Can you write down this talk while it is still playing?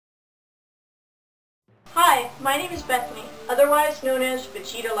Hi, my name is Bethany, otherwise known as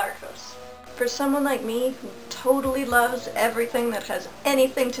Vegeta Larkos. For someone like me who totally loves everything that has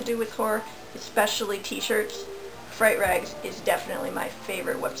anything to do with horror, especially t-shirts, Fright-Rags is definitely my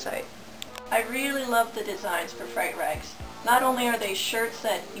favorite website. I really love the designs for Fright-Rags. Not only are they shirts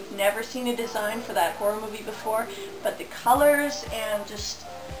that you've never seen a design for that horror movie before, but the colors and just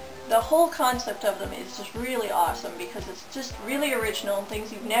the whole concept of them is just really awesome because it's just really original and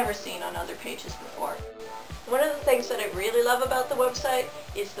things you've never seen on other pages before. One of the things that I really love about the website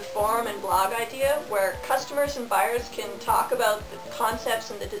is the forum and blog idea where customers and buyers can talk about the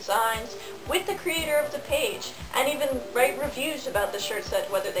concepts and the designs with the creator of the page and even write reviews about the shirts,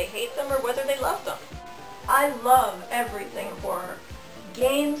 that whether they hate them or whether they love them. I love everything horror.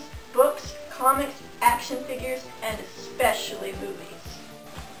 Games, books, comics, action figures, and especially movies.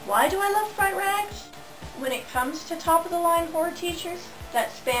 Why do I love Fright-Rags? When it comes to top-of-the-line horror t-shirts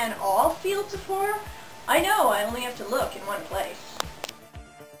that span all fields of horror, I know I only have to look in one place.